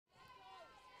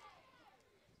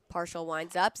Partial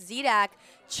winds up. Zedak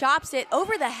chops it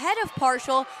over the head of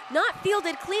Partial. Not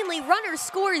fielded cleanly. Runner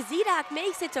scores. Zedak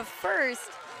makes it to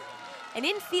first. An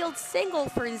infield single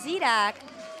for Zedak,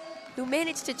 who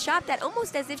managed to chop that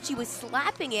almost as if she was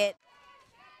slapping it.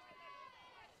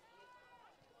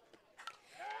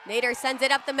 Nader sends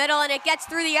it up the middle, and it gets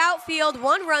through the outfield.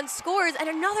 1 run scores, and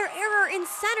another error in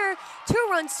center. 2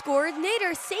 runs scored.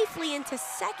 Nader safely into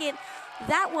second.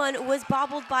 That one was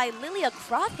bobbled by Lilia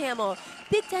Crofthamel.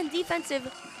 Big Ten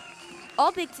defensive,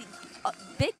 all big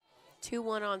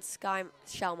 2-1 on Sky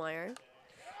Schellmeyer.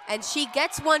 And she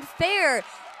gets one fair.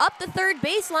 Up the third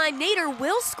baseline, Nader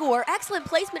will score. Excellent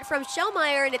placement from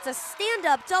Schellmeyer, and it's a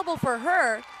stand-up double for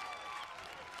her.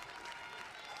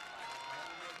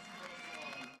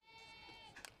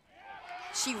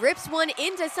 She rips one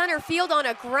into center field on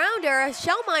a grounder.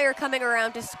 Schellmeyer coming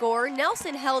around to score.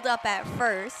 Nelson held up at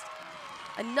first.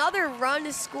 Another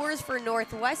run scores for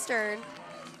Northwestern.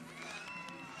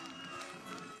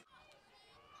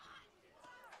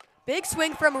 Big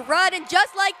swing from Rudd, and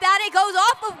just like that, it goes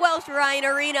off of Welsh Ryan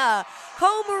Arena.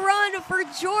 Home run for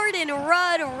Jordan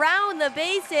Rudd around the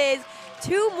bases.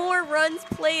 2 more runs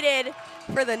plated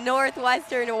for the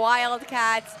Northwestern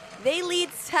Wildcats. They lead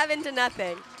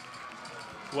 7-0.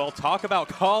 Well, talk about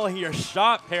calling your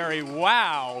shot, Perry.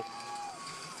 Wow.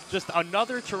 Just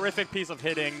another terrific piece of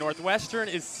hitting. Northwestern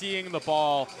is seeing the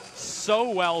ball so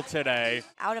well today.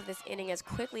 Out of this inning as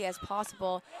quickly as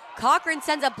possible. Cochran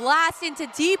sends a blast into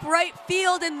deep right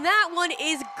field, and that one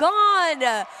is gone.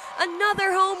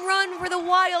 Another home run for the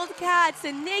Wildcats,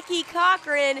 and Nikki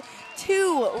Cochran,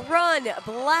 2-run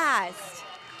blast.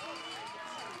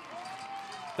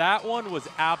 That one was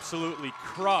absolutely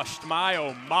crushed. My,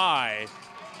 oh my.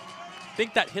 I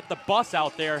think that hit the bus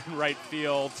out there in right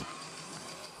field.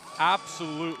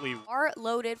 Absolutely. Are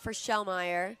loaded for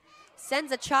Schellmeyer.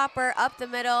 Sends a chopper up the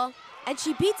middle, and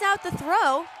she beats out the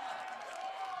throw.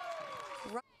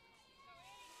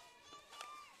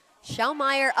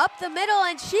 Schellmeyer up the middle,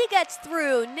 and she gets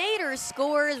through. Nader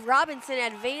scores. Robinson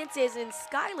advances, and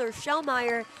Skylar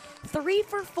Schellmeyer 3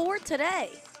 for 4 today.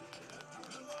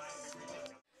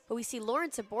 But we see Lauren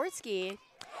Saborski.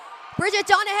 Bridget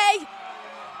Donahue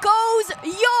goes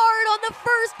yard on the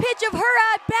first pitch of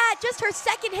her at-bat, just her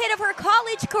second hit of her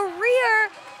college career,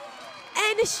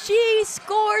 and she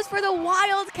scores for the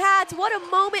Wildcats. What a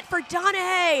moment for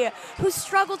Donahue, who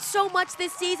struggled so much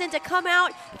this season, to come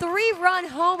out 3-run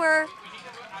homer,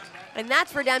 and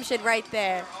that's redemption right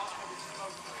there.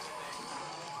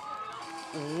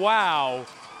 Wow.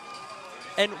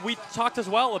 And we talked as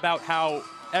well about how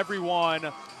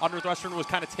everyone on Northwestern was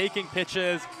kind of taking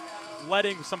pitches,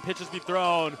 letting some pitches be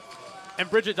thrown, and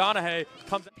Bridget Donahue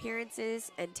comes.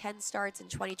 Appearances and 10 starts in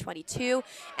 2022,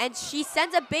 and she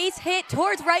sends a base hit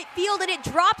towards right field, and it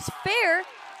drops fair.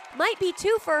 Might be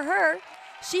 2 for her.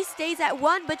 She stays at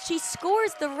 1, but she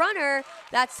scores the runner.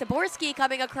 That's Saborski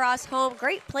coming across home.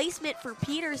 Great placement for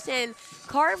Peterson.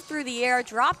 Carved through the air,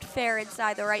 dropped fair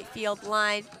inside the right field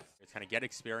line. It's kind of get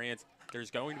experience.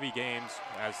 There's going to be games,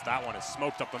 as that one is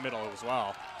smoked up the middle as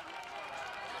well.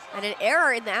 And an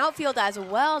error in the outfield as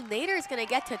well. Nader's going to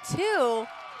get to 2.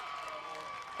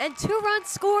 And 2-run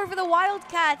score for the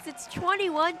Wildcats. It's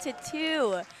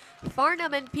 21-2.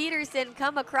 Farnham and Peterson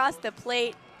come across the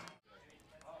plate.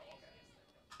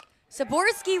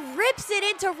 Saborski rips it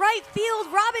into right field.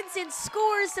 Robinson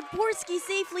scores. Saborski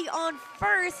safely on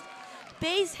first.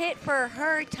 Base hit for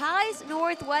her. Ties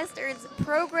Northwestern's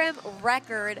program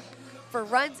record for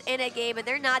runs in a game, and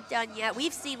they're not done yet.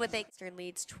 We've seen what Northwestern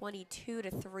leads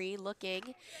 22-3 looking.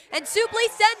 And Supley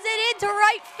sends it into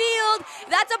right field.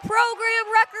 That's a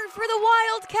program record for the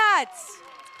Wildcats.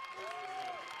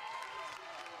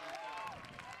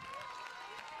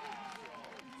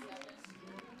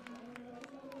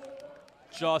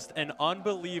 Just an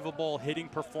unbelievable hitting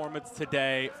performance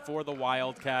today for the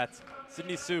Wildcats.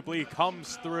 Sydney Supley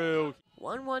comes through.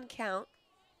 1-1 count.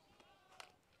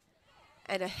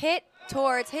 And a hit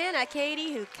towards Hannah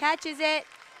Cady, who catches it.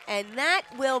 And that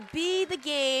will be the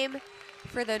game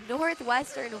for the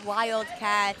Northwestern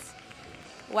Wildcats.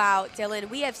 Wow, Dylan,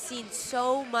 we have seen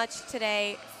so much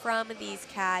today from these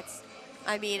Cats.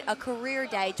 I mean, a career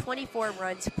day, 24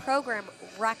 runs, program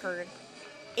record,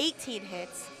 18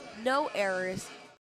 hits, no errors,